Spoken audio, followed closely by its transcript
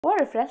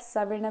Året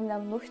frelsa blir nemlig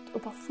nytt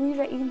og på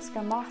 4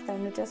 ymska matar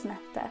Nya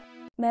testamentet,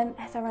 men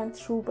dette var en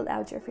trobel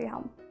avgjør for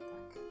ham.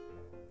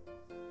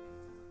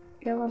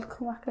 Ja,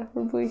 velkommen akkurat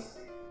forbi.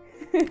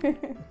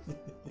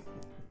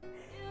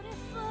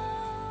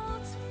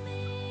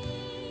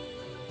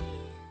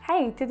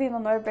 Hei, til Dina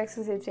Norberg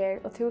som sitter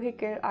her, og til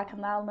hikker av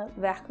kanalen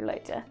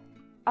VAKURLEIKI.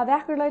 Av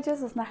VAKURLEIKI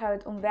så snakker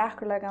vi om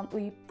vakurlegan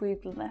i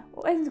Bibelene,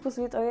 og jeg synes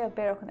hvordan vi vet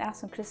ber oss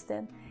som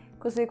kristen,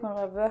 hvordan vi kan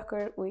være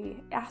vøker i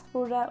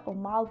ætbordet og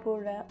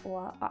malbordet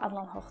og av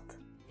annan hånd.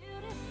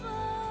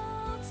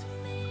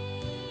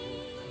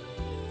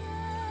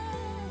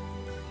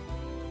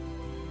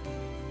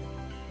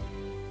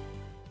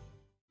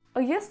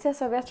 Og just til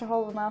så vet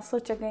holdene så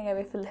ganger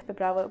vi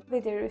Filippibrævið. Vi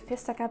er i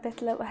første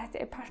kapitlet, og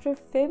dette er part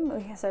 5 i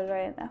hese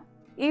røyene.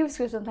 I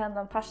beskriften til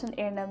denne parten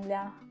er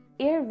nemlig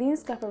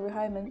vinskapur ved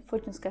heimin,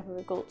 fíggindskapur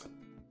ved god.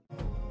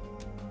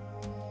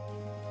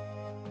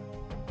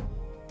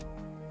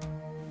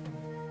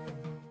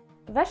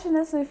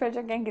 Versene som vi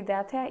følger ganger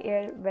det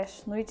til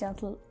vers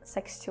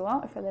 19-26,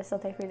 og jeg leser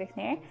til for deg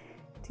ned.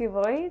 Til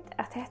vet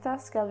at dette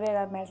skal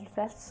være mer til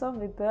frelse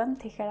ved bønn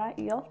tikkere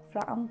hjelp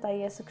fra anda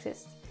Jesu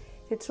Krist.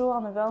 Til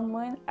troende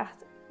vannmån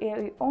at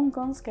jeg i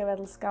omgång skal være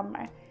til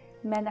skammer,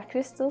 men at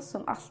Kristus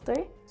som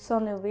alltid, så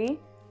nå vi,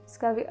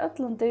 skal vi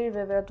ødlom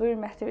dyrve være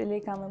dyrmetter i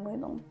likame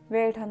munnen,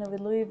 være han vi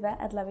løyve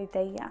eller vi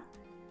deia.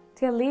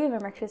 Til å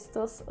leve med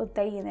Kristus og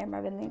deien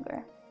med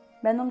vinninger.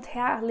 Men om det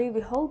er liv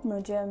i holden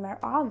og gjør mer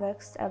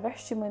avvøkst av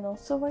verste munnen,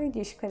 så var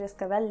det ikke hva jeg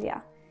skal velge,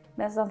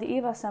 mens han til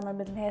Iva sammen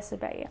med den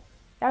hesebreie.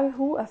 Jeg vil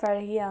ho erfare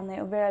henne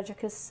og være til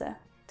kristse,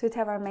 til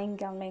det var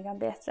mengan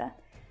bedre.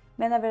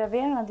 Men å være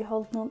verande i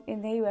holden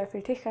er nøyere for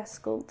tykkers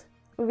skuld.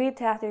 Og vi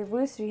til at jeg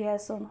viser i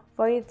Jesus,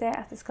 vet det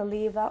at jeg skal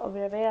leve og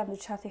være verande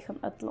til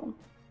tykkern ødlom.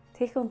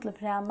 Tykkern til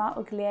fremme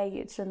og glede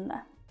i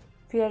trunne.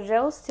 For jeg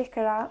rås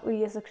tykkere og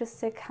Jesu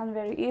Kristi kan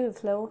være i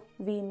overflå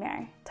vi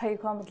mer, ta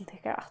jeg komme til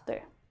tykkere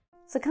atter.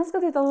 Så kanskje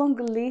det er langt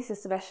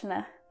lyses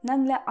versene,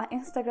 nemlig av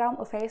Instagram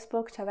og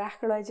Facebook til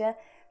VAKURLEIKI,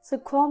 så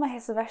kommer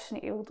disse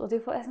versene ut, og du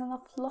får en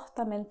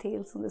flotte mynd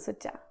til som du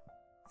sitter.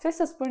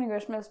 Første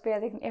spurningar som jeg spør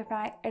deg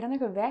er det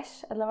noen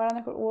vers, eller var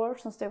det noen ord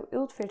som stod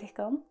ut for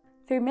tykkene?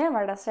 For meg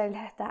var det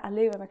særlig dette å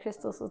leve med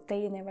Kristus og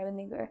deien med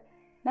vinninger.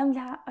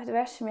 Nemlig et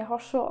vers som jeg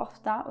har så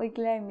ofte, og jeg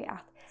gleder meg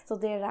at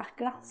studere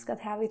granska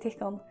til vi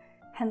tykkene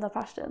hender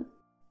parten.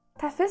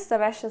 Det første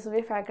verset som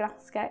vi får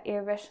granska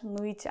er vers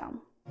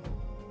 19.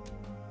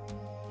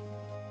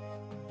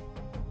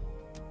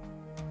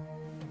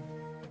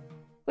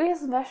 Og i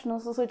disse versene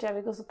så sier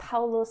vi hvordan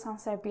Paulus han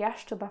ser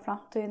bjerst på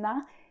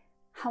framtiden.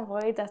 Han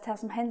vet at det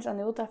som hender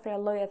nå er for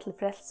å løye til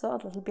frelse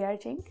eller til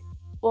bjerging.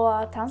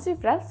 Og til han sier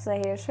frelse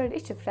her, så er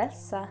det ikke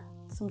frelse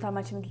som tar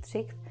man ikke til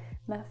trygg,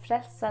 men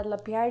frelse eller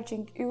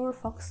bjerging ur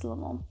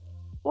fangselen.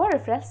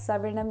 Året frelse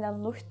blir nemlig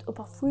nytt og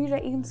på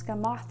 4 ymska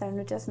matar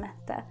Nya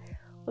testamentet.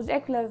 Og det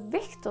er egentlig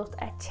viktig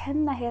å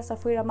kjenne disse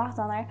 4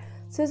 materne,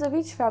 så er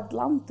vi ikke for å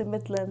blande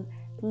midlen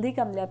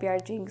ligamlige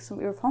bjerging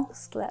som ur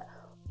fangselen,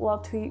 og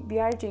at vi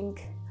bjerging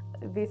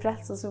vi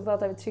frelse som for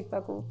at vi trygg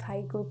var god, ta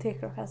i god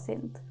tykker og hva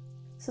sint.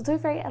 Så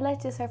tror jeg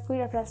at jeg ser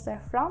 4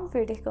 frelser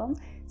framfor dykken,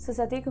 så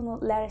at de kunne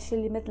lære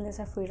skilje middelen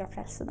disse 4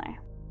 frelsene.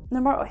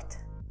 Nummer 8.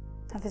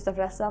 Den første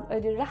frelsen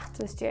er det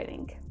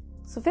rettvistgjøring.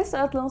 Så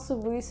første ødelen så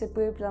viser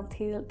Bibelen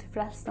til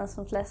frelsene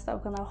som fleste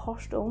av kunne ha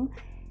hørt om,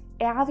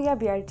 evige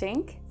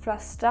bjerging fra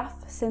straff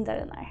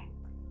syndarene.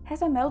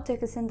 Hette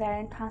møttykker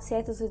syndaren til han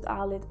settes ut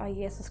alit av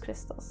Jesus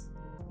Kristus.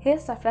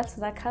 Hesa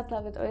frelsene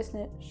kallar vi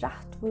øysene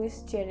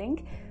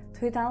rettvistgjøring,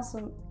 til den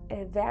som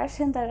er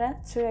værsyndare,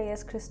 tror jeg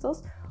Jesus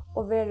Kristus,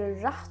 og være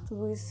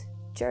rettvis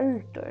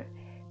gjørdur.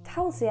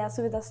 Tal sier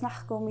så vidt jeg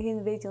snakker om i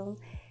denne videoen,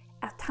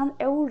 at han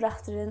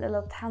åretteren,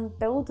 eller at han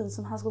boden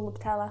som han skulle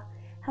betale,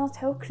 han har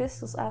tog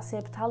Kristus av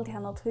seg betalt til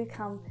han, og tog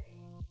han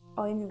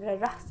og være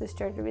rettvis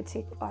gjørdur ved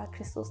trygg av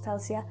Kristus. Tal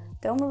sier,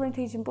 dommer var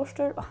tidsen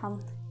borster, og han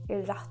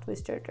er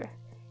rettvis gjørdur.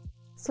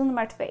 Så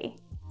nummer 2.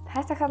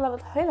 Dette kallar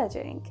vi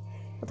høylagjøring.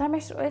 Og det er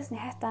mest øyne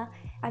hette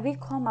at vi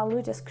kommer av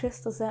Lujas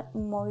Kristus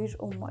mer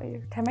og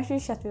mer. Det er mest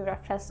ikke at vi var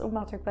frelst om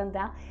at vi på en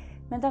dag,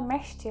 men det er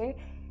mest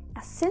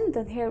at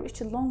synden her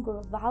ikke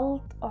langer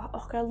valgt av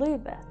okra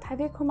livet. Da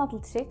vi kommer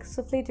til trygg,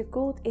 så flyter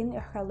Gud inn i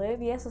okra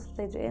liv, Jesus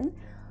flyter inn,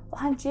 og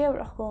han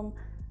gjør okkur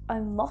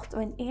en mått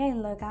og en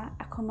egenløyga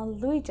at komme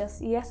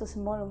Lujas Jesus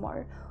mer og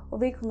mer, og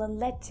vi kunne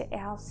lette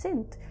av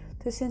synd,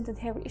 til synden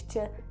her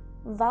ikke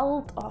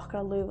valgt av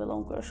okra livet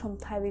langer, som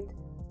da vi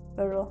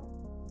var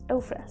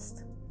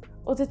ofrelst.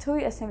 Og det tror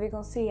jeg som vi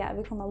kan si at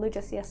vi kommer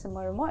Lujas Jesus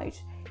mer og mer,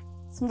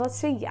 som da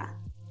sier.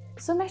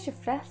 Så er ikke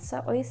frelse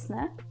og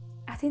isne,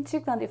 at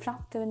inntrykkende i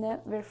fremtiden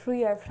vil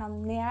frigjøre fra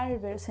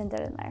nærvær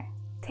syndarene.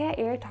 Det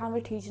er at han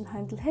vil tidsen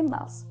hjem til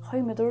himmels,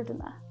 høy med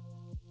dordene.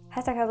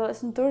 Dette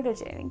kalles en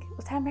dordegjøring,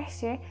 og det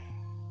merker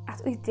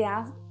at i det,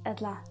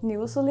 eller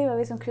nå så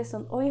lever vi som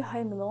kristne og i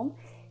heimen,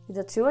 vi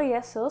tror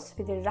Jesus,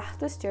 vi er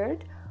rettvis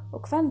gjørt,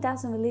 og hver dag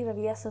som vi lever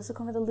ved Jesus, så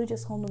kommer vi til å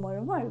lykkes hånd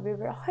og mer, vi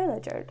vil høyla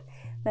gjørt.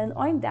 Men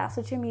en dag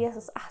så kommer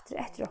Jesus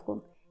etter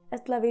oss,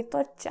 etter vi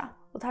dødja,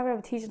 og tar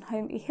vi tidsen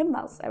hjem i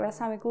himmels, og vi er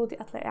sammen god i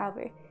etter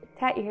æver.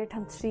 Det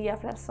den tredje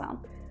frelsen.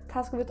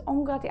 Det skal vi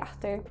omgå til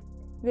atter,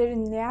 være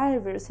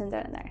nærvær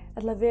synderne,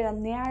 eller være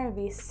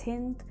nærvær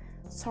synd,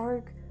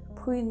 sorg,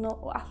 pyno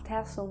og alt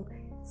det som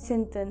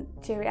synden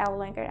gjør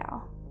avlenger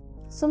av.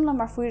 Som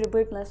nummer 4 i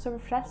Bibelen så er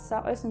frelsa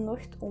også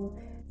nødt om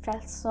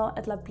frelse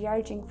eller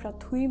bjerging fra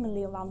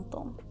tøymelige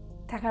vandom.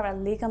 Det kan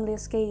være likamlige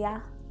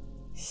skeie,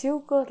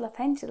 sjuko eller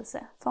fengelse,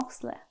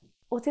 fangsle.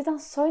 Og til den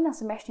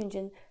søgneste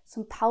merkningen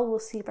som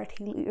Paulus sier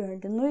til i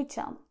ørende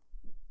nøytjan.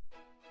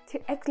 Det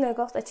er egentlig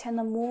godt å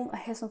kjenne mån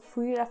av hva som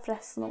fyrer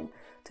frelsen om,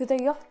 til det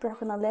hjelper å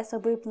kunne lese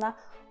Bibelen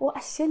og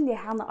å skilje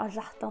henne av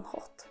retten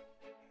hatt.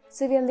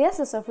 Så vi har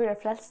lest så fyrer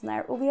frelsen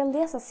her, og vi har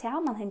lest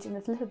sammenhengen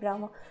i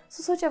Filippibrævið,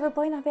 så så vi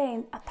på en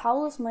veien at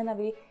Paulus mener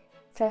vi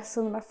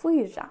frelsen nummer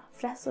 4,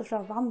 frelsen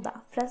fra vanda,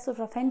 frelsen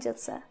fra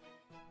fengelse.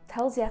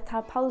 Det vil si at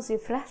Paulus sier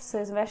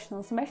frelse i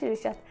versen, så merker det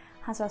ikke at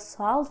han skal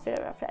sval for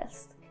å være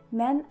frelst,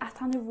 men at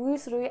han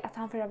viser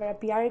at han for å være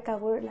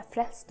bjergavur eller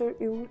frelstor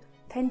ur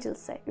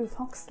fengelse, ur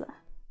fangsle.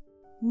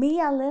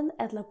 Mealen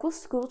eller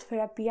Guds god for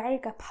å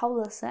bjerga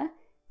Paulus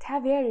til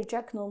å være i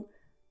djøgnen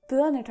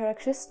bønner til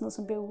kristne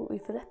som bor i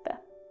Filippi.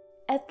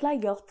 Etla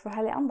hjelp for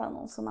hele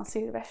andan som han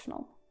sier i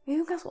versen. Vi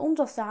kan ganske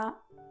undre oss da,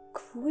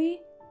 hvor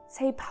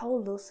sier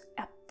Paulus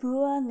at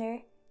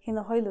bønner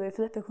henne høylo i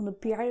Filippi kunne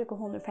bjerga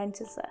henne i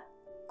fengelse?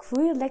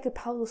 Hvor legger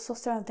Paulus så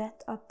større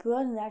dent at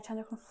bønner er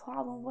kjenner kan få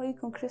av en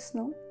vøyk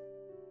kristne?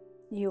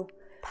 Jo,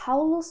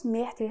 Paulus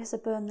meter disse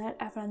bønner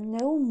er for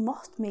no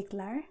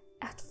måttmikler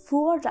at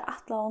fåre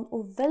atlaen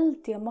og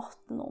veldige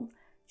måtten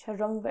til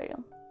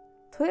romverden.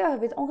 Tog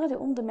jeg vidt omgått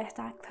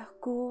undermette hva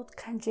Gud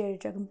kan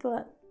gjøre i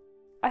bøn.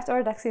 Et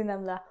årdag sier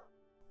nemlig,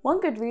 one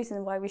good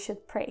reason why we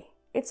should pray.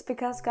 It's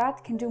because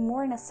God can do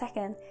more in a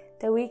second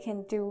than we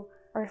can do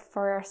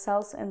for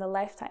ourselves in the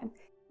lifetime.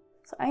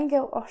 Så en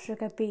gang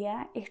årsøk å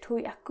be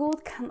tog at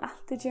Gud kan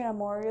alltid gjøre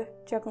mer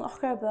gjøre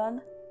okra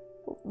bøn,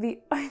 og vi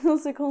øyne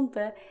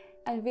sekunder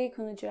at vi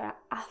kunne gjøre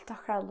alt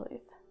okra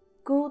liv.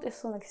 Gud er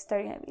sånn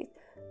større enn vi.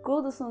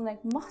 Gud er sånn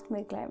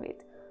måttmikler enn vi.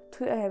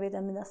 Tog jeg vidt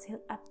å minnes til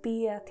å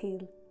be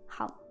til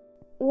han.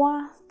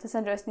 Og til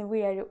sender oss vi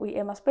er i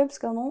Emmas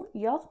bibelskap nå,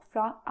 hjelp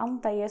fra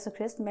anda Jesu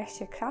Krist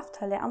merker kraft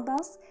hele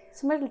andans,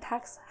 som til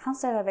taks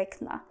hans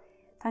vekkene.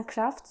 Den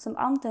kraft som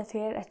anden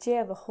fer at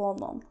gjøre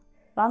honom.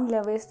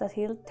 Vanlig vist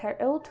til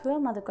ter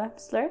uthømende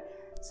gømsler,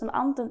 som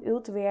anden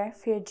utver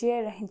for å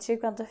gjøre henne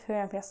tryggvande før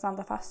han får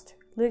standa fast.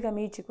 Lyga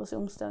mye hos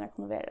omstående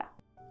kunne være.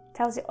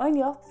 Det vil si en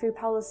hjelp for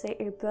Paulus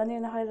er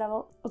bønnerne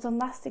høyre, og den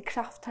neste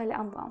kraft hele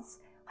andans.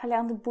 Hele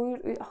anden bor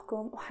i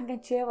okken, og han kan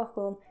gjøre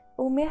okken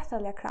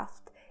umettelig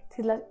kraft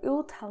til å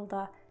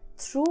uthalda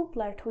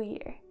troblar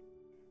tøyer.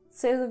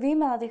 Så vi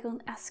mener at de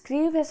kan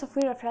skrive så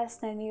 4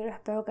 frelsene nye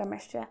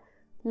bøgermerke,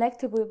 legg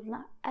til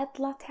Bibelen,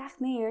 etla takk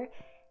nye,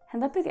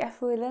 henda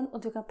PDF-filen,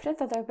 og du kan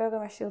printe det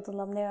bøgermerke ut og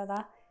laminere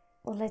det,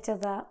 og legge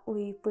det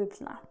i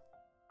Bibelen.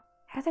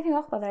 Hette kan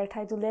hjelpe deg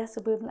til du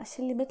leser Bibelen,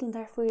 skilje middelen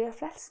der 4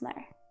 frelsene.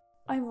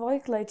 En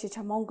vøykløyde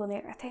til mange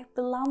er at jeg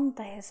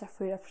blander disse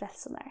 4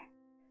 frelsene.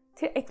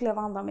 Til ekkelig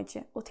vandrer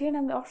mye, og til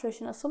nemlig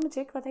årsøkene som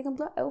trygg at jeg kan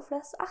bli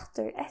overflest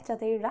etter at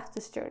det er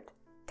rettestyrt.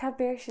 Det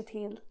ber ikke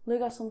til,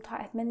 lykke som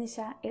tar et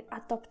menneske er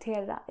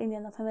adopteret inn i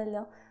en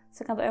familie,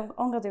 så kan du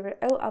omgå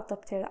være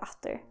adopteret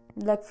etter,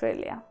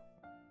 løgfrøyelige.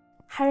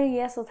 Herre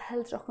Jesus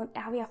helder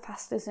dere evige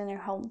fast i sin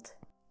hånd.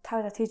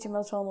 Ta det tid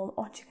med tronen,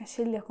 og ikke kan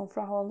skilje dere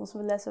fra hånden,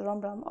 som vi leser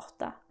Rombrand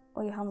 8,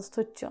 og Johannes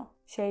 20,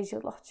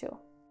 28.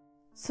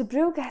 Så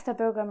bruk dette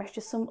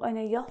bøgermerket som en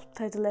hjelp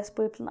til å lese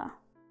Bibelen.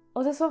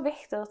 Og det er så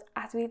viktig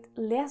at vi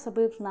leser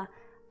Bibelen,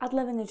 at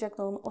lever i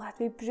djøgnen, og at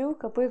vi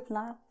bruker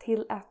Bibelen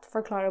til å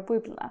forklare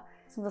Bibelen,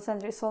 som det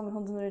sender i Salme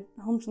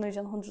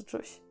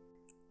 100.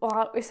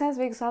 Og i senest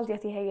vik så alltid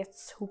at jeg har et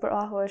super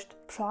avhørst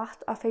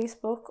prat av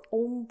Facebook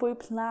om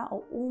Bibelen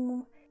og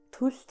om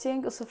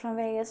tulting og så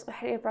framveges, og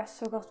her er bare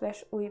så godt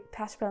vers og i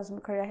passplanen som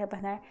jeg kører her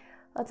på henne,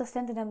 og det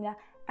stender nemlig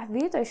at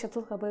vi da ikke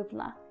tolker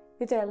Bibelen,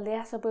 vi da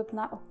leser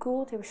Bibelen, og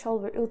Gud har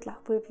selv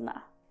utlagt Bibelen.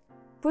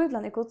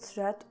 Bibelen er Guds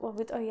rød, og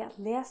vi øye at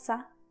lese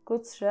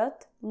Guds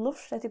rød,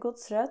 lurt etter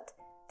Guds rød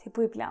til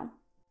Bibelen.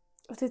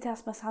 Og det er det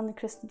som er sann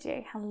kristen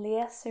gjør. Han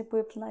leser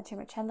Bibelen,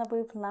 kommer kjenne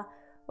Bibelen,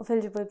 og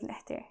følger Bibelen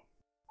etter.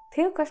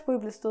 Til hver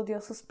bibelstudio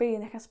så spør jeg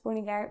noen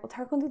spurningar, og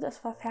tar kun dit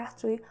også fra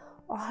fætri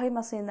og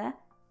heimen sine,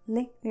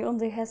 linken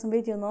under hesen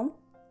videoen.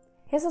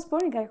 Hese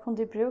spurningar kunne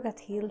du bruke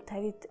til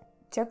vi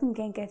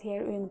jøggengenget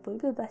her i en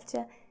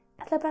bibelbeltje,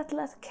 eller bare til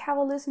at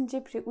kavalusen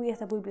gypri ui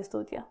etter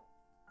bibelstudio.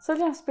 Så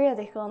vil jeg spørre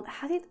deg om,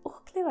 har du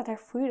opplevd at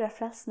 4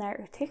 frelsene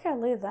og tykker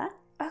livet,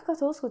 og hva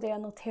du skulle dere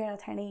notere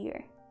her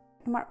nye?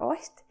 Nummer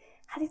 8,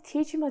 har du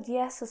tidlig mot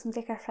Jesus som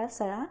tykker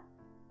frelsere?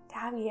 Det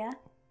har vi.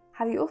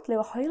 Har vi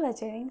opplevd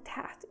høyleggering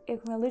til at jeg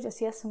kommer til å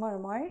lytte Jesus mer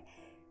og mer?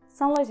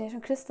 Sannleggering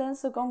som kristen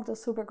så gong det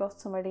super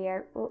godt som det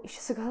er, og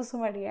ikke så godt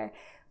som det er.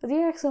 Og det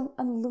er liksom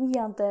en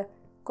lojende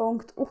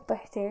gongt opp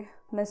etter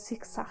med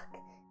sikksakk.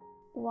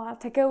 Og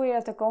det går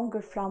at det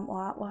gonger fram,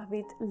 og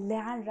vi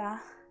lærer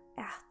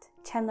at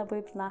kjenne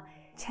Bibelen,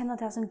 kjenne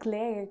det som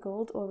gleder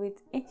God, og vi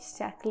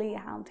ikke gleder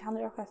han, til han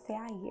er akkurat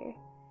feir.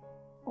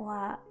 Og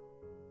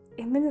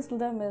Jeg minnes til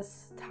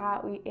dømes ta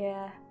og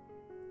jeg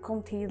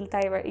kom til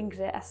da jeg var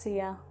yngre at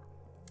sige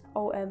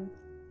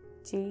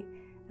OMG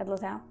eller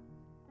det.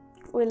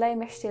 Og jeg legger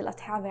mest til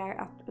at det var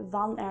at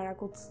vann er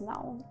Guds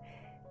navn.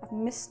 At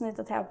misnytt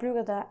at jeg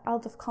bruker det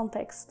out of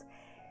context.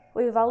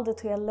 Og jeg valgte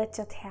til å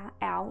legge det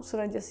av, så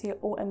da jeg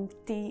sier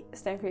OMD i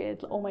stedet for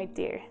til Oh my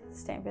dear, i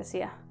stedet for å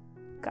si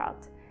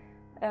God.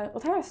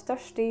 Og det var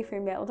størst stig for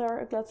meg, og det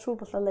var glad tro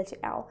på å legge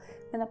av.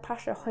 Men det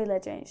passer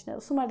høyleggjengene,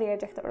 og så var det jeg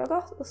gjør det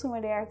godt, og så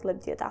var det jeg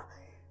glemte det.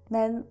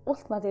 Men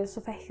ultimativt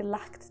så fikk jeg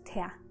lagt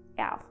det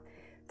av.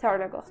 Det var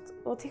det godt.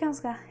 Og til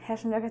ganske her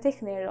som dere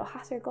tekner, og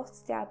hatt det godt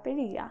sted å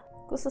begynne.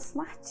 Hvordan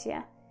snakker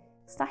jeg?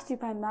 Snakker jeg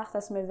på en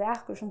måte som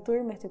vakur, som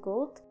dør til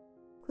god?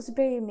 Hvordan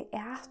begynner jeg med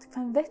et?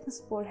 Hva en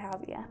vittnesbord har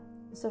vi?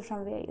 Og så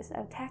framvegis.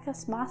 Jeg tenker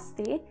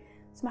smastig,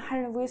 som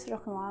Herren viser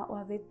dere nå, og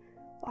jeg vet,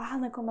 og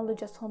han kommer til å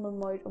gjøre sånn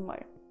og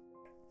mer.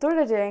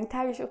 Dårliggjøring, det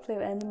har vi ikke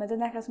opplevd ennå, men det er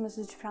noe som jeg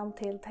synes fram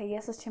til, da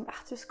Jesus kommer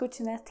etter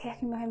skuddene,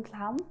 teker meg hjem til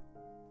ham.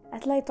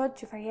 Et leit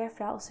dodge fra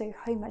herfra, og så er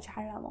jeg hjemme til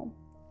Herren om.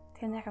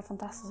 Det er noe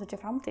fantastisk å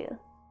gjøre fram til.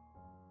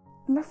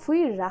 Nummer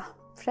 4.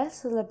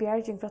 Frelse eller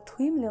bjerging fra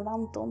tøymelige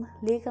vanton,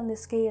 likende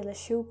skei eller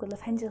sjuk eller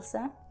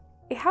fengelse.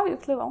 Jeg har jo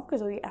opplevd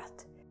omkring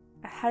at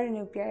Herren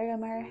er bjerget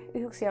meg.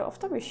 Jeg husker jeg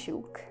ofte blir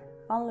sjuk,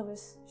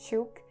 vanligvis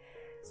sjuk.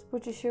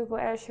 Spurte sjuk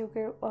og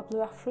sjuker, og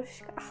blir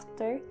frisk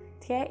atter.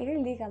 Det er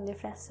likende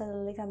frelse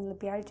eller likende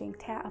bjerging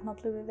til at man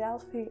blir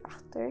vel for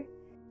atter.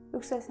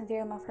 Ukselsen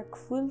til at man får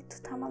kvult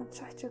til man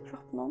trøtter i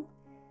kroppen.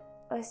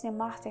 Og jeg sier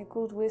mat er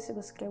god viser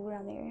hos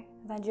glorene er.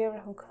 Den gjør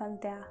at hun kan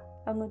det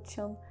av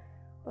nødgjøn,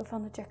 og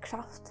får nødgjøn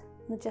kraft,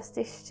 nødgjøn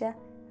styrke,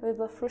 og vi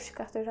blir frisk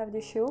atter da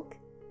vi er sjuk.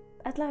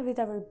 Eller vi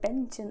da var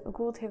benchen og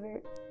god til vi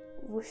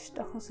vurst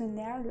og hun så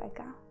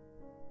nærlegge.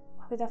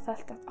 Og vi da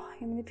følte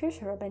at men jeg pjør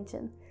ikke fra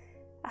benchen.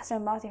 Altså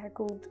en mat jeg har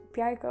god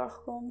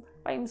bjerger og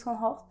jeg skal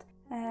ha hatt.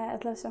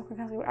 Eller hvis dere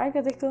kanskje vil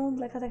arge dykton,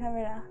 eller hva det kan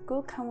være.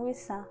 God kan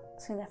vise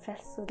sine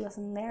frelse til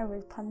å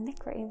nærmere på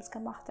nekvar imenska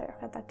mater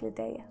og daglig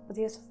deg. Og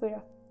det er så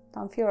for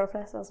den 4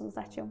 frelse som vi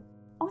snakker om.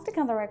 Og det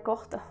kan da være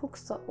godt å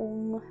huske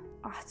om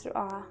at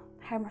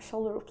her man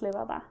selv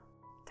opplever det.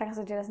 Det kan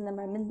så gjøre det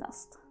nærmere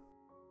minnast.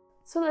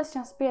 Så det er ikke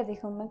hans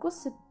bedikon, men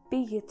hvordan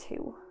bygger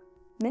du?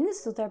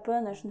 Minnes du der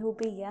bønner som du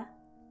bygger?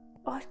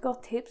 Og et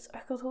godt tips, og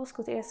et godt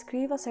huskott er å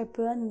skrive seg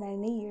bønner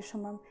nye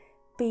som man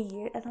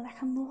bygger, eller det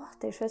kan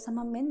nåter, så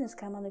man minnes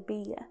hva man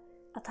bygger.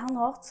 At han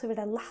nåt, så vil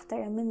det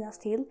lettere å minnes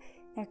til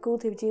når god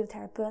til å give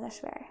til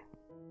bønnersvær.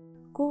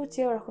 God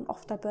gjør dere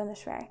ofte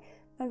bønnersvær,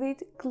 men vi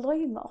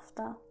glemmer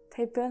ofte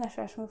til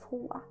bønnersvær som vi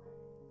får.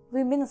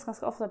 Vi minnes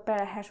ganske ofte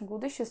bare her som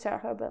god ikke ser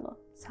hva bønner.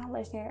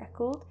 Sannelig er at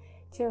god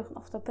gjør dere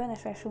ofte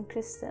bønnersvær som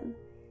kristen,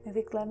 men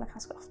vi glemmer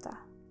ganske ofte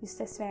just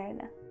det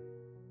sværene.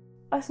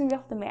 Og som vi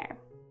gjør det mer.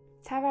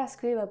 Det var å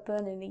skrive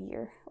bønner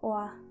nye,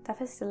 og det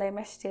første legger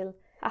mest til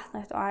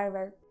 18 år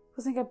var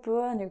hvordan jeg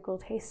bønner god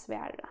til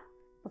svære.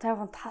 Og det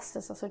var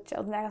fantastisk å søke,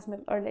 og det er som jeg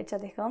vil ordentlig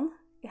til dere.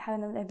 Jeg har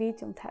en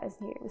video om det her,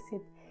 hvis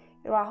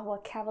jeg var hva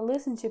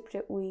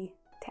kavalysenskypere i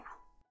det.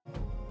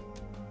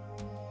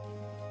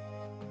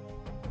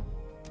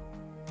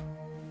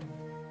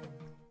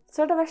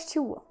 Så det vers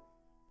 20.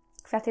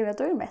 Hva er det vi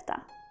dør med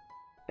det?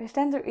 Vi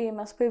stender i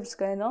med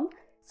spøvskøyene,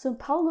 som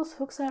Paulus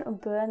husker om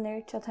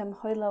bønner til at de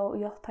høyler og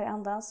hjelper i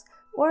andans,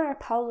 og er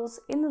Paulus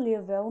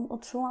innelige vøn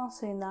og troen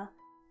syne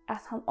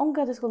at han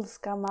omgått skulle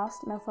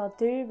skammast, men for at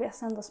dyr vil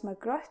sende som er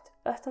grøtt,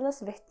 øttales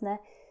vittne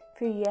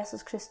for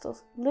Jesus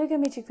Kristus. Lyga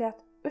mykje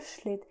kvært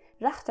urslit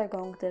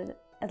rettergång til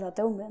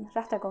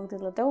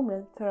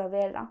domren for å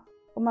være.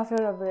 Om man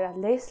for å være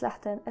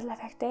leislatten eller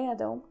fikk deg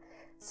dom,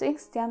 så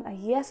yngst igjen at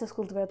Jesus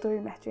skulle være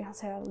dyrmetter i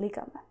hans herre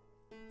likame.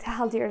 Det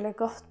er alltid et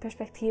godt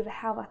perspektiv å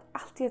ha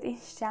at alltid et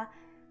innskje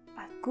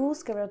at Gud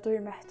skal være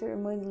dyrmetter i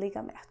min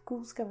likame, at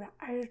Gud skal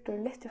være ærter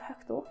litt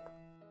høyt opp.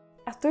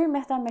 At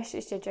dyrmetta mest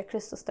ikke gjør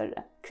Kristus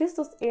større.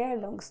 Kristus er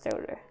langt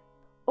større.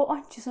 Og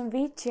ikke som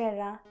vi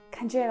gjør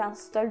kan gjøre han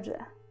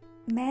større.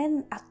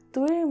 Men at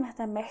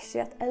dyrmetta mest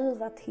er at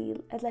elva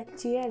til, eller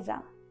at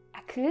gjøre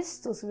at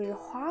Kristus vil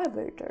ha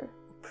verder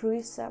og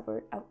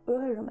prysaver av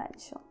øre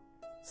mennesker.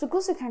 Så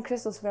hvordan kan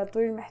Kristus være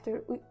dyrmetter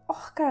i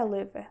åkere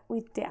livet og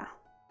i det?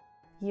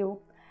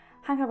 Jo,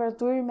 han kan være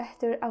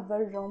dyrmetter av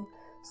verden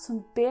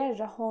som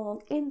ber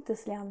honom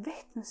intenslige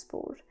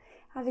vittnesbord.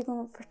 At vi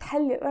kan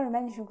fortelle øre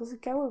mennesker hvordan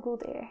gode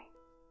god er.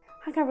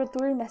 Han kan være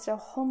dyrmetter av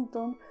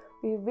hånden,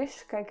 og vi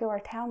virker gode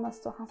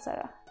tjenest og hans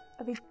herre.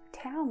 At vi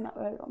tjener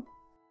øren.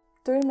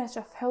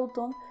 Dyrmetter av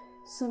høyden,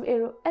 som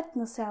er jo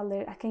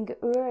etnosaler at gjenge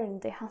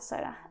øren til hans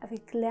herre. At vi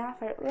gleder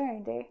for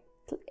øren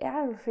til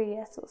ære for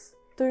Jesus.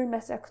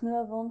 Dyrmetter av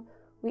knøven,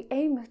 og vi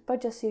er møtt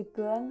bare seg i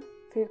bøn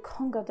for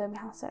kongadøm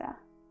i hans herre.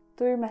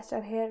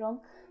 Dyrmetter av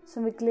herren,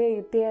 som vi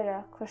gleder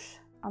bedre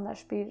hvers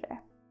annars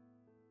byrer.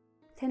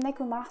 Til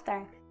nekke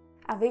mater,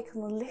 at vi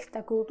kunne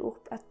lyfta god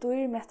opp, at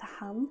dyrmeta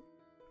han,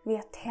 vi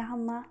har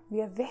tjena, vi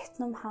har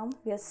vittne om han,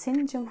 vi har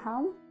synge om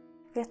han,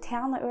 vi har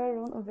tjena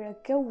øren, og vi har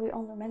gå i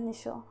andre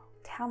mennesker,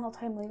 tjena at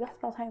heimen og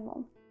hjelpe at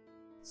heimen.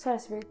 Så er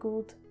det vi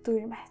god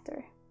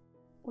dyrmeter.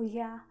 Og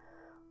ja,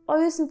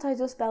 og hvis vi tar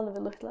til å spille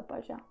vi lukla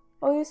bare,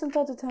 Og vi som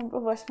tar til tømmer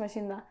og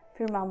vaskmaskinen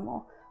for mamma,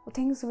 og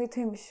ting som vi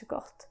tømmer ikke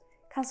godt.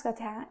 Kanskje at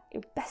det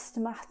er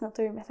beste maten at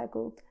du med det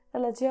god.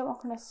 Eller gjør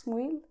akkurat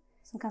smil,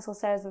 som kanskje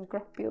ser som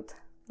groppig ut,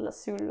 eller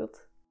sur ut.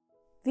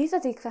 Vet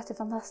at det Hvat er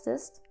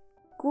fantastisk?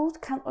 God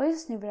kan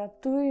også være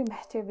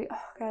dyrmetter vi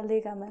akkurat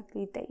ligame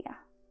vid deg.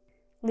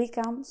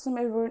 Likam som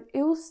vår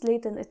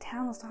usliten i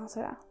tjeneste hans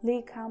her.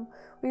 Likam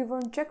og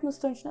vår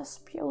djøknestundene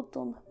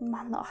spjøten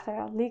mann og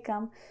her.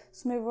 Likam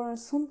som vår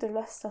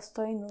sunderløste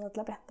støyne og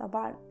labetta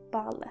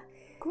bale.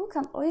 God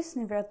kan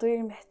også være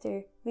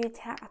dyrmetter vi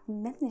til at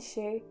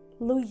mennesker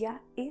loja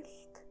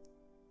ilt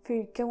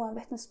for gåan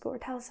vittnesbord.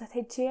 Det er at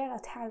de gjør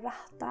at de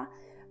rette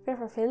for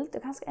forfyllt,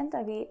 og kanskje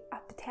enda vi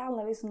at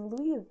betale vi som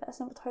liv,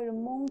 som vi tar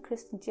mange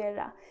kristne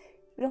gjøre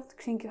rundt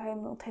kring i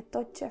heimen og til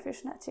dodja for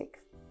sånne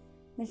trygg.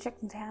 Men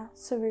sjekken til her,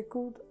 så er vi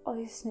god og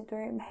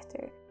snytter med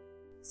etter.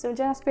 Så jeg vil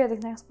gjerne spørre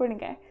deg noen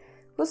spurninger.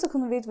 Hvordan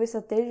kunne vi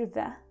vise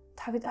dyrve?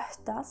 Tar vi det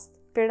øftast?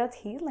 Blir det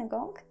til en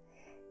gang?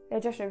 Jeg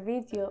har gjort en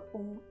video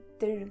om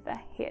dyrve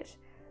her.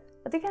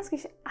 Og det er ganske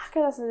ikke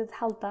akkurat som det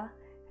halta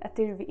at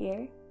dyrve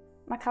er.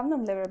 Man kan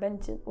nemlig være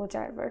bensin og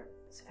djerver,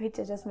 så vi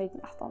ikke som vet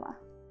at han er.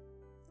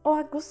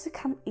 Og hvordan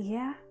kan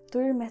jeg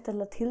dyrve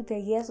eller tilbe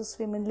Jesus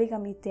ved min ligge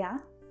midt det? Jeg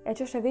har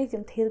gjort en video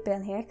om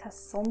tilben her, hva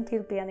sånn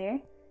tilben er.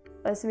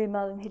 Og så vi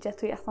med dem hit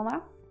til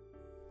hjertene.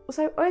 Og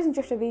så har jeg også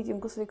gjort en video om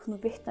hvordan vi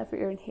kunne vittne for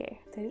øren her.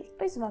 Det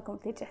er også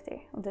velkommen til hjertet,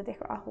 om det er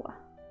ikke ahua.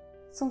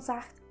 Som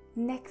sagt,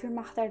 nekk for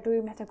makt er du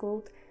med det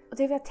god. Og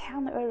det vil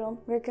tjene øren,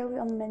 vi er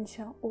gode om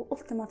mennesker, og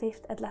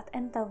ultimativt at la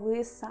enda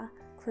vise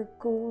hvor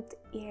god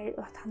er,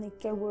 og at han er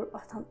gode, og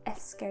at han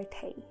elsker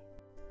deg.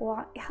 Og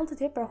jeg halte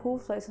det bare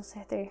hovedfløy som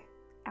setter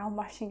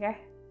avmarsinger.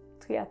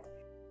 Tror jeg at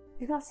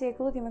vi kan si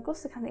god, men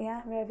hvordan kan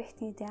jeg være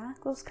viktig i det?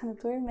 Hvordan kan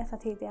du med det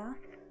til det?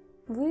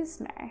 Vis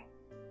meg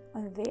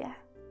om vi er.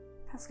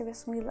 Kanskje vi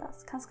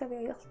smiles, kanskje vi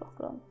har hjulpet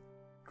okkur.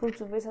 God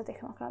til å vise at det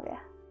kan okkur vi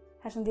er.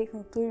 Her som de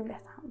kan dyrme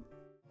etter ham.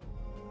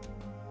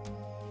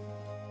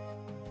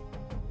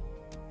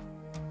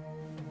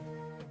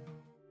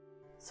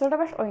 Så det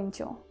har vært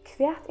øyntjo.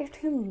 Hvat er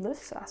til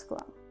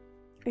livsavskolen?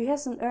 I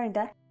hessen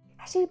ørende,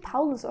 her sier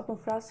Paulus okkur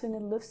fra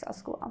sinne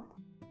livsavskolen.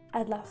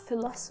 Eller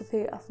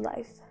philosophy of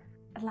life.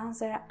 Eller han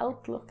sier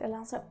outlook, eller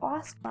han sier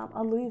avskolen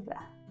av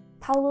livet.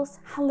 Paulus,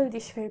 han levde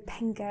ikke for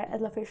penger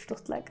eller for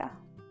stortlegge.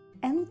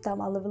 Enda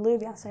med alle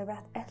livet han sier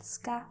at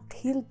elska,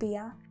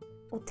 tilbya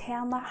og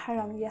tjene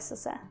Herren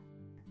Jesus.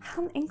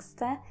 Han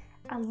yngste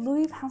at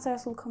liv han sier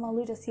skulle komme og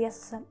lyde til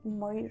Jesus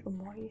mer og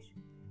mer.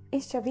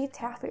 Ikke vi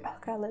tar for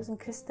akkurat liv som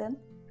kristen,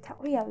 tar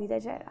vi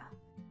det gjøre.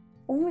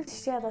 Om vi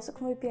ikke gjør det, så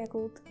kommer vi be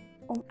god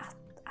om at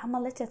han må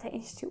lette til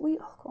ikke ui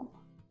okkom.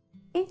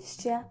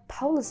 Ikke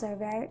Paulus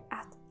er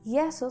at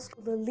Jesus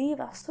skulle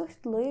leve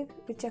stort liv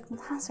i tjøkken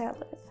hans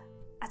liv.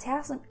 At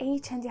jeg som ei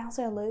kjente hans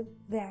liv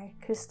var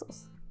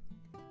Kristus.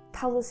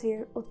 Paulus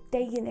sier, og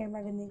degen er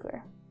meg vinur.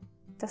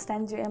 Det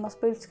stender jo Emmas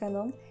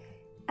budskapet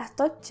at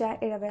dodja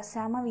er å være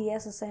sammen med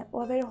Jesus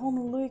og være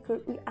honom lykker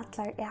i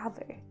atler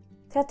æver.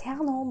 Til at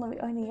tjene honom i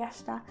øyne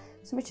hjerte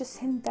som ikke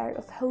synder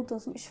og foten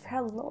som ikke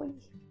får lov.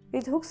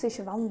 Vi husker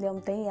ikke vanlig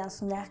om degen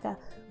som leka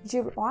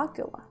gjør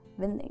avgående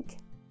vinning.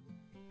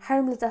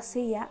 Her vil jeg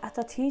si at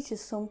det tidlig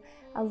som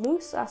at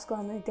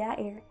livsavskående det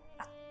er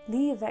at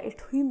livet er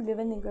tymelig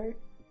vinninger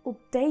og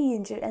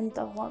degen gjør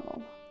enda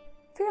honom.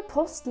 For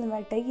apostelen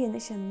var degen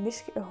ikke en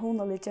mysk og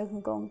honolig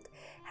jøgngongt,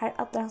 her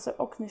alle hans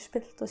åkne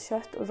spilt og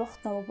kjøtt og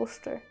råttna av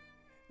borster.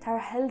 Det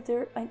var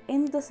heldur en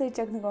endelig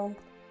jøgngongt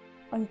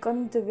og en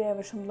gømde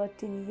vever som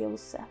lødde inn i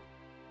Jose.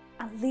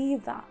 At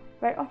livet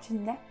var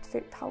ikke nett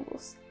for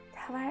Paulus.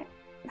 Det var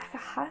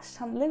noe harsht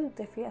han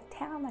levde for å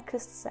tjene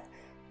Kristus,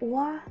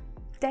 og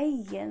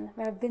degen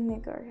var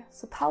vinninger.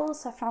 Så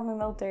Paulus var fremme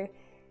med det,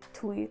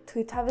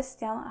 tog ta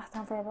visste han at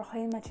han får være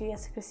hjemme til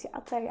Jesus Kristi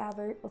atler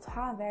over og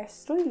ta være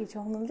strøy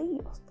til honom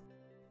livet.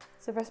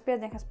 Så for å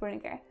spørre denne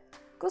spurninger,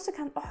 hvordan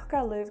kan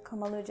akkurat liv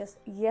komme og lydes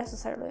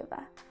Jesus er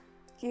livet?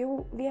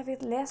 Jo, vi har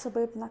vidt lese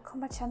Bibelen,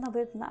 komme og kjenne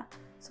Bibelen,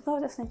 så kan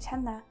vi også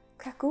kjenne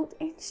hva Gud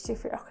ønsker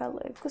for akkurat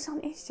liv. Hvordan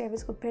han ønsker vi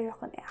skal bære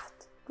oss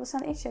et. Hvordan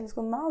han ønsker vi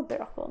skal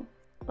malbære oss.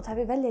 Og da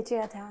vi velger å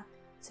gjøre det,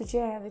 så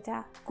gjør vi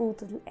det god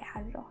til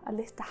ære, og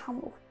lytte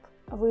ham opp.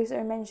 Og vi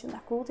er menneskene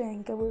at God er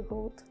en god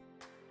god.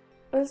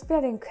 Og jeg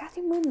spør deg, hva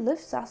er min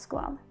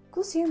livsavskålen?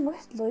 Hva sier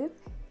mitt liv?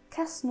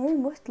 Hva snur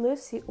mitt liv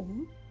seg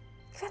om?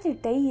 Hva er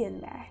degen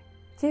mer?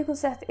 Til jeg kan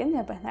sette inn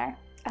på henne,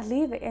 at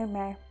livet er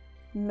mer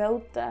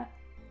møte,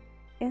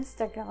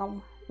 Instagram,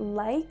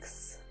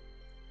 likes,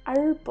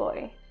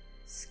 arbeid,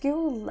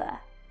 skole,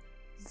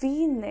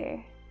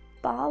 viner,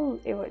 ball,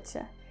 jeg vet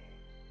ikke.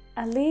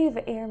 At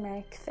livet er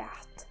mer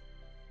kvært,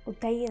 og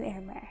degen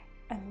er mer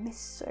en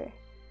missur.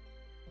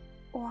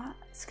 Og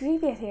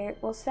skriv jeg her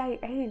og sverger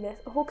ærlig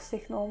og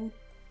husker om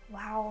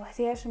wow,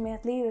 det er som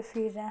et livet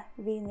fyre,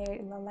 viner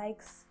eller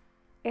likes.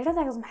 Er det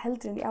noe som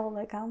helder inn i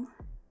avløkene?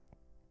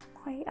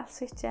 Nei,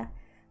 altså ikke.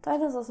 Da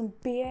er det sånn som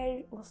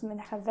ber og som er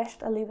noe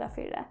verst av livet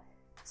fyre.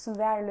 Som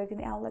veruliga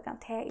i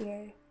avløkene til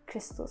er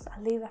Kristus,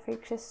 at livet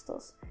for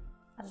Kristus.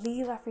 At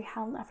livet for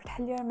han, at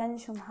forteller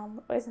mennesker om han,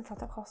 og ikke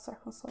at det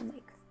koster oss så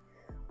mye.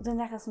 Og det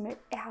noe som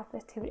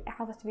ævet til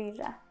ævet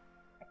vire.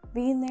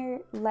 Vinur,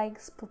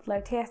 likes,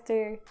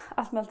 populariteter,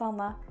 alt med alt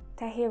annet.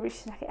 Det hever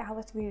ikke noe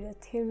ævet vire.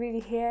 Det vi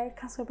her,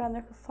 kanskje bare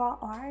noe få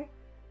år,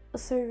 og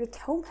så vi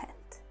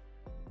tomhent.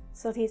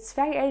 Så det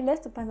Sverige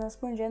litt på denne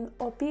spørsmålen,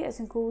 og be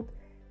sin god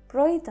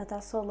brøyda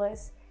det så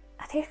løs,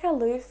 at jeg kan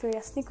løy for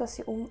å snikke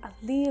seg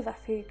at livet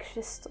for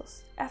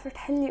Kristus. Jeg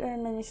forteller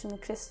en menneske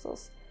om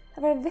Kristus.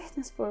 Jeg var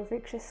vittnesbord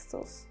for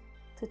Kristus.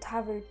 Du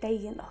tar vi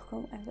degen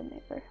okkom en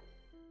vinur.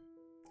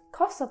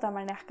 Kostet det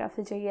meg nekka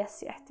for å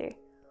Jesu etter,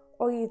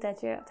 og gi det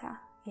gjøre det?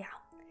 Ja.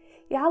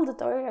 Jeg har aldri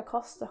dårlig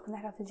kostet okkom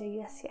nekka for å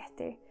Jesu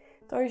etter.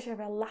 Det er ikke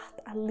være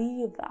lett å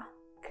live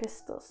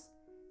Kristus.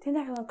 Det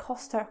nekka som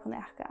kostet okkom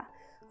nekka.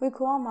 Vi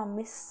kommer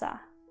missa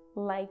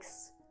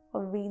likes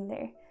og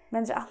viner,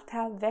 men det er alt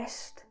det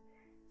verst,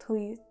 tog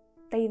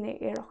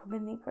degene okkom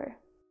vinningur.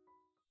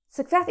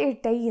 Så hva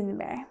degen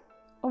mer?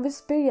 Om vi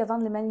spør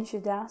vanlige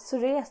mennesker det,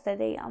 så reis det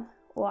degen,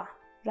 og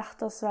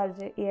rett og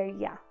svaret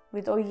ja. Vi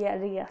døye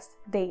reist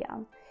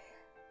degen.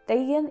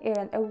 Degen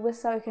en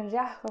øvelse og kan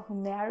række oss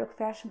nær og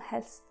hver som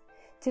helst,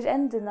 til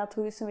enden av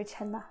tog som vi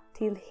kjenner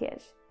til her.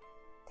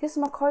 Det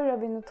som har køyret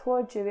vi noe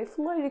tårget vi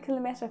flere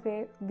kilometer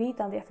for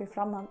vidande jeg for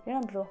framman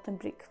en bråten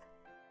brygg.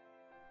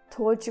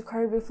 Tårget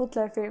køyrer vi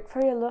fotler for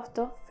hver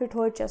løte for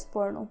tårget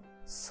spår noe.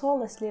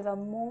 Såles livet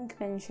mange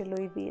mennesker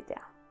lov vid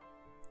det.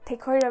 De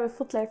køyrer vi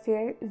fotler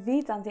for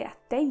vidande at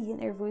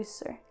degen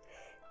viser.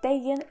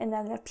 Degen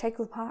nemlig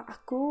prekkel på at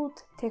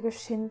Gud teker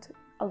synd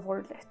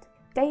alvorligt.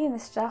 Degen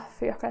straff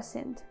for okkar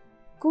synd.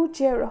 Gud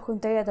gjør okkur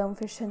døyadom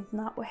for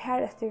syndene, og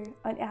heretter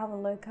en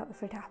avløyka og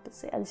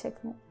fortapelse eller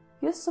kjekno.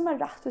 Just som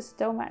rettvis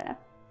domare,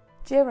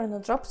 gjør han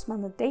og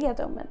droppsmannen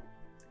døyadomen.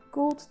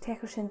 Gud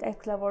teker synd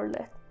ekkert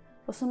alvorligt,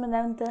 og som jeg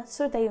nevnte,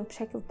 så degen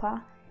prekkel på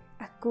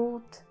at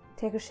Gud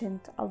teker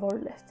synd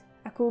alvorligt.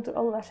 At Gud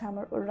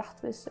olvarsammer og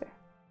rettviser.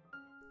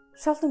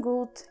 Selv om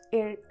Gud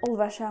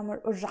olvarsammer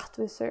og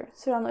rettviser,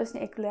 så han også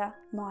ekkert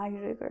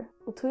nærryger.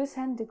 Og tog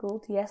sendte Gud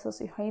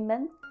Jesus i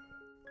heimin.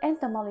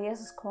 Enda mal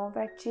Jesus kom for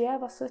at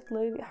djeva sitt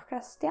liv i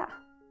akkurat sted.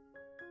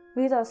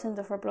 Videre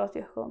synder for brott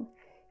i okken.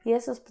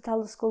 Jesus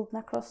betalte skulden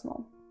av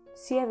krossen.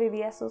 Sier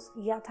vi Jesus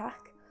ja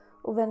takk,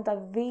 og venter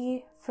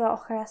vi fra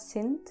akkurat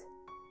synd.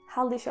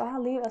 Halde ikke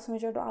av livet som vi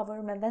gjør det av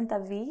vår, men venter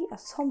vi av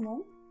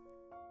sånn.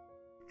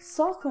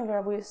 Så kunne vi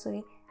være vise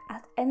i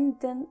at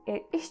enden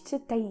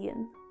ikke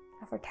degen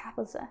av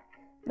fortapelse,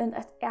 men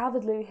et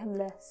evigt liv i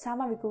himmelen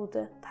sammen med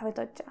Gode tar vi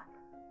dødja.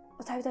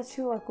 Og tar vi det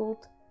tro av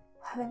God,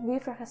 og har vi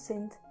fra akkurat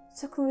synd,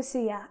 så kan vi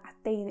si at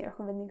degen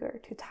okkom vinningur,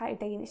 til tar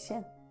degen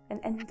ikke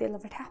en endel av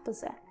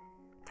fortapelse,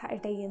 tar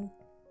degen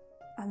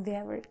en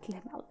vever til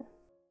himmelen.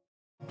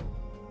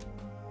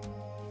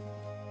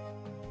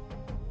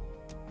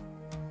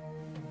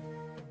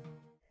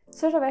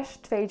 Så det vers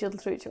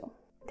 2-3.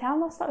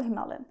 Tjeneste av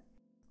himmelen.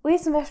 Og i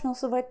som vers nå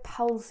så vet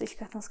Paulus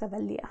ikke hva han skal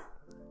velge.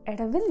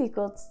 Det villig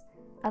godt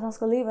at han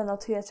skal leve noe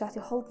til at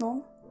jeg holdt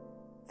noen?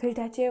 For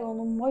det gjør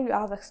noen mer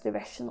avvekst i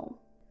versen noen.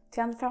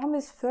 Til han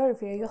framvis før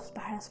for å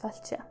hjelpe herrens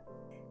følge.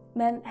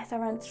 Men dette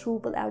var en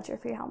trobel avgjør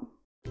for ham.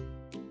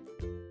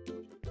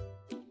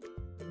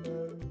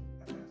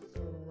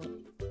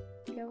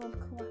 Jeg vil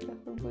komme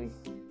akkurat forbi.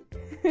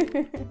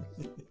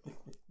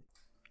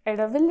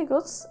 Det veldig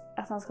godt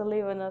at han skal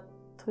leve noe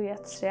til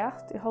et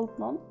skjert i holdt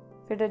noen?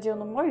 For det gjør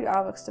noen mer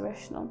avvekst i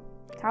versen noen.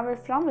 Til han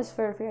var framvis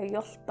før for å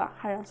hjelpe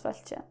herrens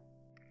følge.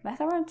 Men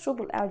dette var en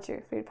trobel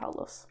avgjør for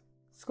Paulus.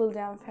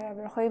 Skulle han for å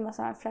være høyma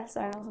som en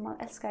frelser som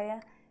han elsker,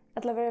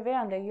 eller være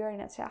verande i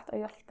hjørnet til at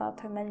hjelpe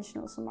til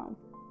menneskene som han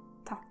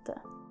tappte.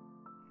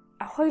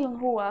 Av høylen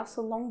hoa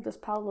så långtes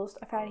Paulus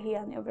å fære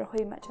henne over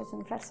høyma til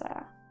sin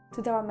frelsere.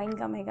 Så det var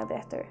mega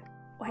detter.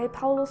 Og hei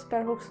Paulus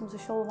ber hos om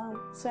seg sjølvan,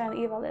 så han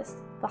ivalist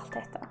valgt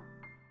dette.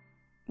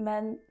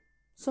 Men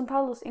som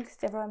Paulus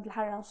yngste var til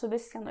herren, så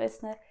visste han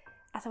også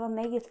at det var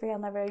meget for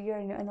henne å være i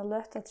hjørnet enn å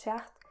løte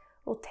trett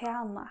og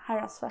tjene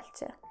herrens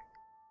følge.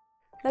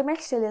 Legg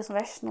merke til det som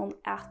versen om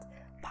at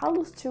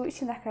Paulus tror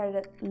ikke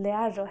nekker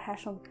lærer her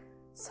som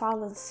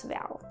salen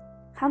svel.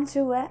 Han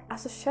tror at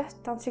så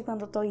kjøtt han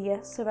tryggvande døye,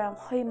 så var han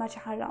høyma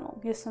til herren,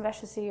 just som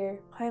verset sier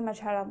høyma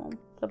til herren,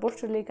 eller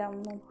bortruliga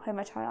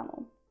høyma til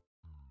herren.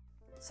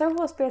 Så jeg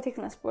vil spørre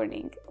til en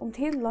spørning om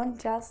tid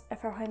lønnes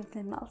fra høyma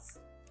til himmels.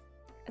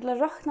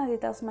 Eller råkner de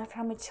det som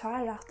fremme i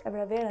kjæret av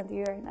verande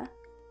i hjørnet?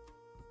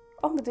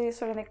 Om det er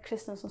sånn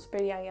kristne som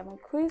spør jeg, men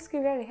hvor skal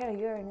vi være her i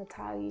hjørnet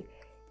ta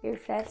i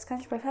frels?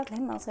 Kanskje bare fra til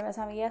himmels, så er vi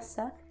sammen med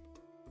Jesus?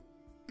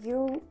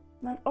 Jo,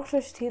 men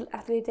også til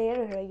at vi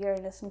der hører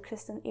gjøre det som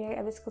kristen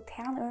at vi skal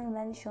tjene ørene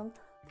mennesker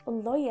og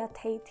løye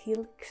deg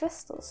til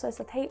Kristus, så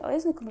at de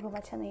øyne kunne komme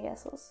og kjenne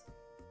Jesus.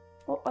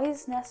 Og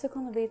øyne så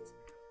kunne vi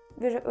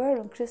være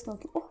ørene kristne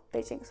til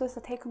oppbygging, så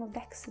at de kunne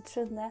vekse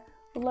trønne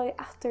og løye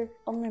etter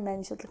andre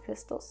mennesker til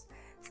Kristus.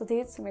 Så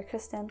det som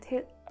kristen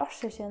til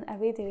årsøkjen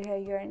vi der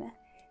hører gjøre det,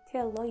 til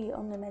å løye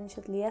andre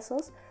mennesker til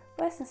Jesus,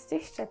 og jeg synes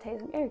styrke at de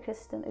som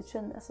kristen i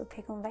trønne, så at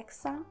de kunne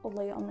vekse og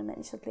løye andre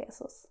mennesker til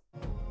Jesus.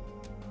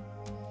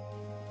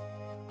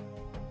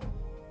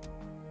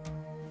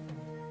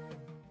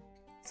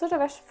 Så det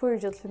vers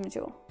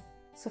 4-25.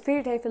 Så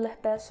för det i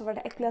Filippi så var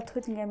det äckliga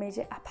tydningar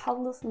med att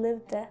Paulus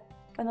levde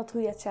en av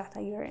tog att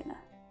tjata hjörne.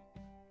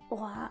 Och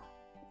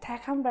det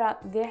kan bara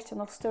veta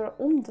något större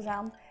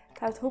undran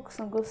till att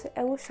huxa om Guds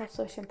orsak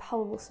som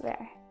Paulus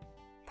var.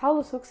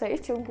 Paulus huxar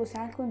inte om Guds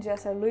han kunde göra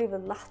sig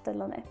livet lätt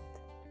eller något.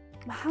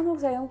 Men han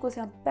huxar om Guds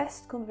han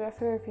bäst kunde vara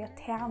för att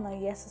tjäna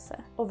Jesus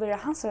och vara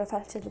hans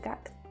fält till gagn.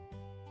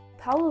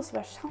 Paulus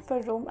var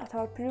samförd om att det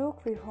var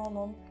bruk för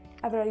honom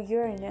att vara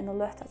hjörnen och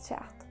löta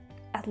tjat.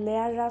 Att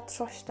lära,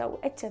 trösta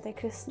och ätja de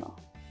kristna.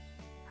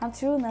 Han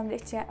tror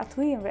nämligen inte att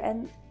tiden var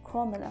än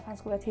kommen att han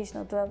skulle vara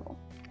tidsen av döven.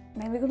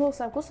 Men vi kan också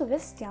säga så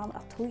visste han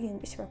att tiden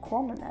inte var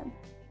kommen än.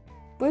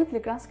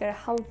 Bibelgranskare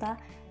halda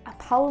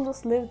att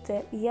Paulus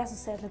levde i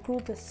Jesus eller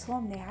Gud så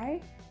nära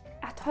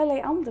att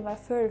hela anden var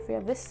för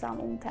att vissa han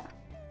om det.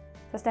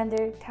 Det ständer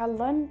till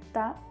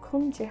lönta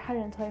kunde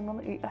Herren ta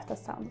imon i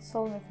öttastan,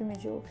 Salme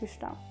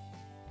 25:14.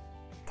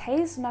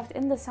 De som har haft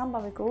inne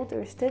samband med Gud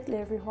och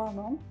stedligere för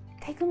honom,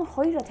 de kunne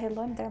høyre til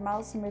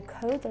løndermal som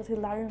køda til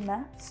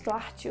larme,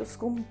 statue og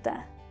skumte,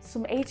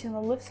 som egen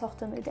og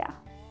livshotten i det.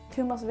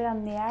 Du måste være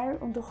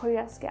nær om du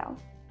høyre skal.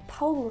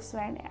 Paulus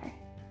var nær.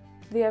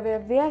 Ved å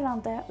være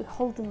verande i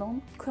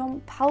holdenom,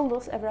 kom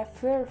Paulus å være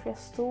før for å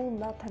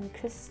stole til de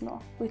kristne,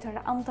 og tar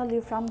det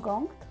antallige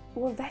framgang,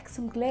 og vekk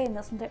som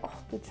gledene som de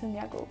åtte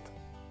trunner godt.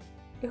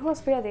 Jeg har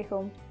spørt deg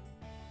om,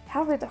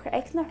 har vi dere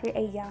egnet for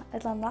eia,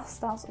 eller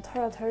nastans og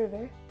tørre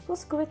tørver, hvor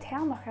skal vi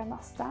ta noe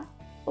nasta?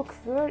 Og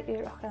hver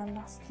dere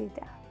neste i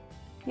det?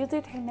 Jo,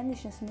 det de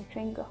menneskene som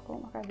kring dere,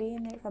 noen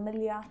viner,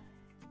 familie,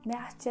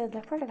 mætje,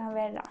 eller hva det kan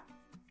være.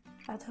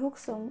 At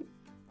huske om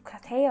hva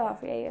de har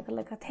for eia,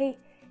 eller hva de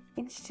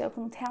ikke å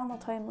kunne tjene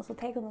tøyme, så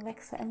de kunne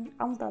vekse en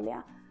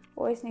andalige,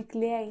 og i sin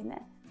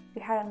gledene i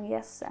Herren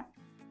Jesus.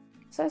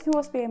 Så jeg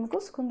tror spørre, men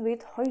hvordan kunne vi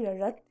høyre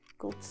rødt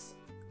gods?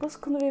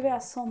 Hvordan kunne vi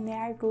være så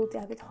nær god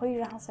at vi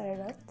høyre hans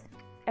rødt?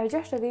 Jeg har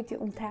gjort en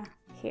video om det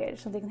her,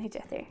 som de kan hitte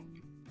etter.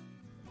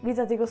 Vet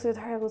at det går så ut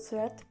høyre gods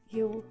rødt?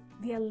 Jo,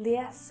 vi har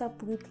lesa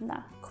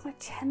Bibelene, kommer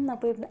kjenne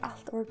Bibelen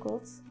alt over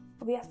gods,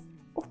 og vi har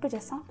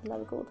oppbygget samfunnet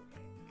av god.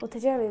 Og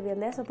det gjør vi ved å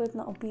lese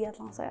Bibelene og be et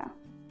lansere.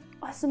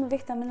 Og det som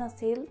viktig å minnes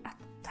til, at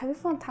tar vi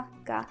får en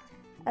tanke,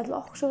 eller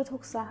også vi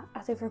huske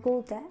at vi får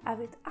gode, at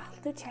vi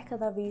alltid sjekker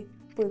det vi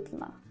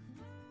Bibelene.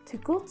 Til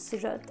Guds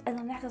rødt,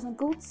 eller noe som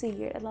Gud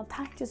sier, eller en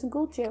tanke som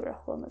Gud gjør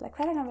oss, eller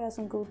hva det kan være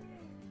som Gud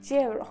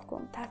gjør oss.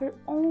 Det er for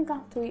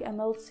omgang til å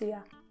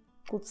motsige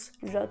Guds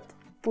rødt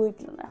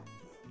Bibelene.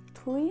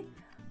 Tog,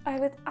 og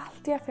jeg vet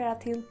alltid å føre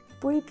til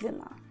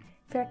Bibelene,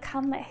 for jeg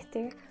kan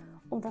etter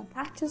om den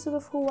tanke som vi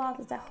får,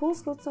 eller det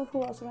hos Gud som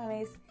får, som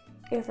jeg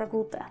vet, fra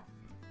gode.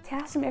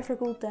 Det som fra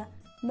gode,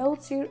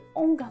 motsiger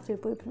omgang til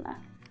Bibelene.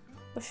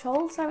 Og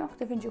selv så har vi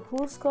ofte finnet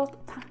hosgått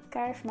og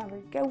tanker som er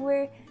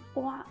gode,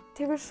 og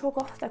det var så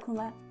godt å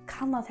kunne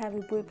kanna til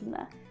i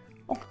Bibelene.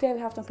 Og det har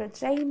vi haft noen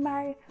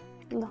drømmer,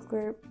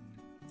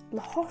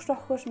 eller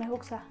hårstokker som jeg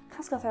også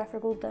kanskje tar for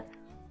gode,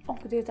 og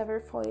det har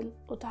vært feil.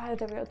 Og da har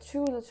det vært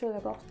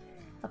utrolig godt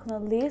å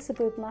kunne lese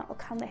Bibelene og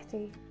kanna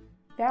etter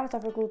være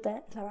det for gode,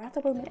 eller være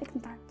det på min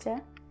egen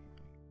tanke.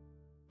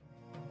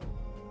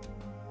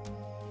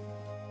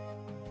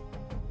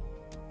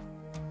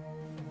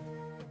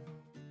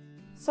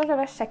 Så er det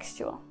vers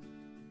 60,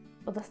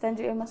 og det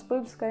stender i mens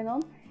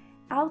bibelskøynen,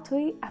 av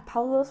tog at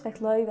Paulus fikk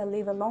løy ved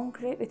livet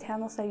langere ut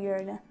hennes av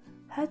hjørnet,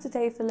 høyte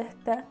de i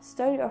Filippi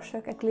større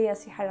årsøk å glede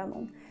seg herren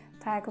om,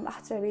 da jeg kom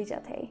etter å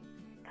vidje til.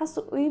 Kanst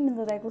du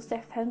umynde deg hos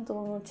deg 15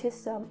 og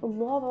kyssen og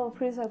love å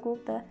prise av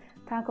gode,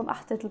 da han kom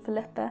etter til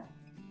Filippi?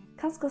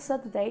 Kanskje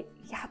søtte deg,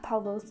 ja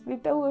Paulus, vi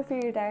bor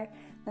for der,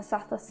 men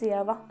satt å si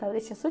at vant av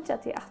ikke søtte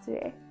til etter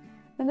er.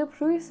 Men nå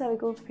priser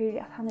vi god for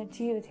at han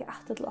givet til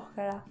etter til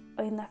dere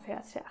og innenfor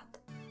at skjedd.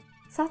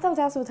 Satt av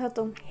det som vi tatt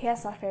om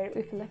hesafer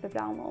i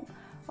Filippibrævið.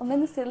 Og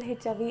minnes til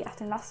hitja vi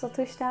etter neste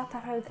torsdag,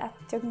 tar vi at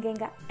jøkken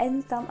genga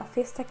endan av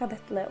første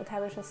kapitlet, og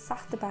tar vi så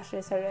satte perser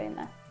i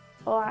sørøyene.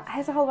 Og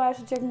hese halvår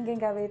så jøkken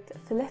genga vi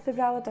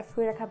Filippibrævið av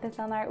 4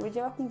 kapitlene, og vi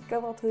gjør åkken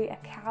gøy til å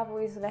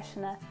kave i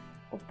versene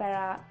og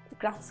bare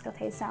granska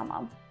til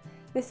sammen.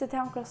 Hvis det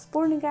er noen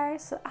spurningar,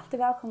 så er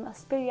alltid velkommen å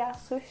spørre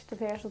sørst og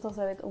fyrir, så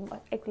tar vi om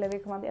et ekkelig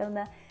virkkommende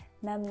evne,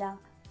 nemlig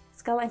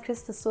skal en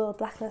kristen stå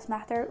Black Lives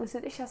Matter, og hvis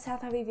du ikke har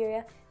sett denne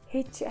videoen,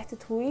 hitje etter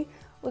tog,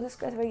 og du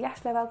skal være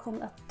hjertelig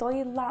velkommen å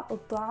døyla og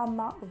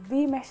dama, og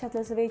vi merker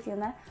til disse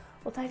videoene,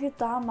 og tar til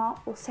dama,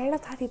 og ser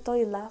at tar til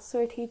døyla,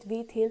 så er det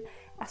vi til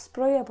å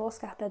sprøye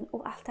bådskapen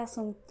og alt det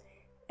som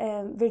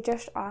vi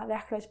gjørs av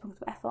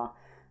VAKURLEIKI.FO.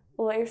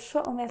 Og jeg er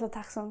så omvendt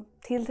takksom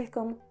til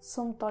dere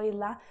som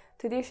døyla,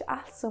 til det er ikke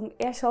alt som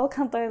jeg selv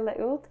kan døyla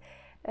ut,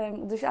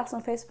 og det er ikke alt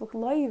som Facebook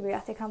løyver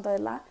at jeg kan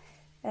døyla,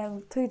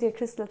 til det er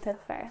kristelig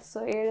tilfell.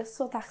 Så jeg er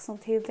så takksom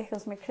til dere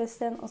som er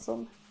kristen, og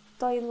som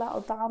døyla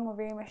og dam og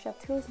vi er mye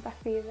tusen takk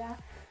for det.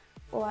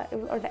 Og jeg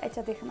vil ordentlig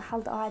ikke at jeg kan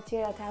holde av å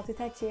gjøre det, at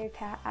det gjør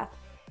til at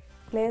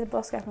glede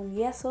bådskapen om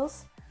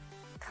Jesus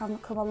kan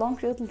komme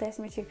langt ut til det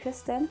som ikke er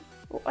kristen,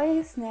 og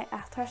øyne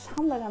at tar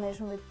samlagene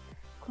som vi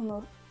kunne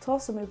ta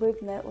som i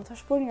Bibelene, og tar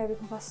spurninger vi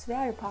kan få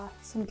svære på,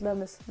 som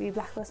glemmes vi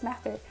Black Lives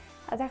Matter,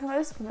 at det kan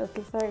også komme ut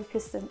til flere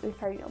kristen i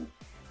følgen.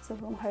 så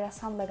får man höra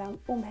samlagan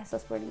om hessa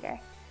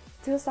spurningar.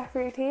 Tusen tack för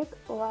er tid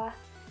och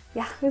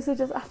ja, vi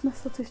ses att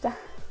nästa torsdag.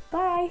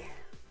 Bye!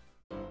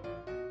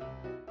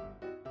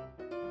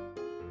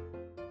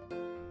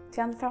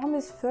 Jan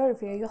framvis för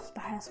vi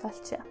hjälpa hans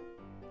fältje.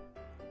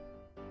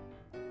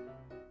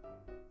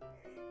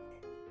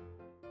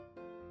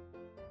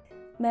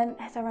 Men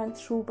det var en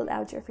trubel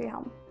avgör för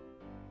han.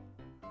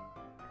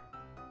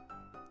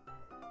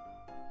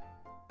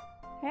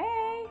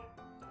 Hej!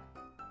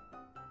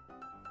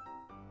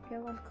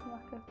 Jag vill komma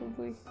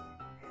förbi.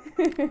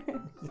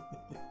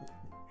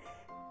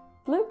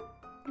 Blip.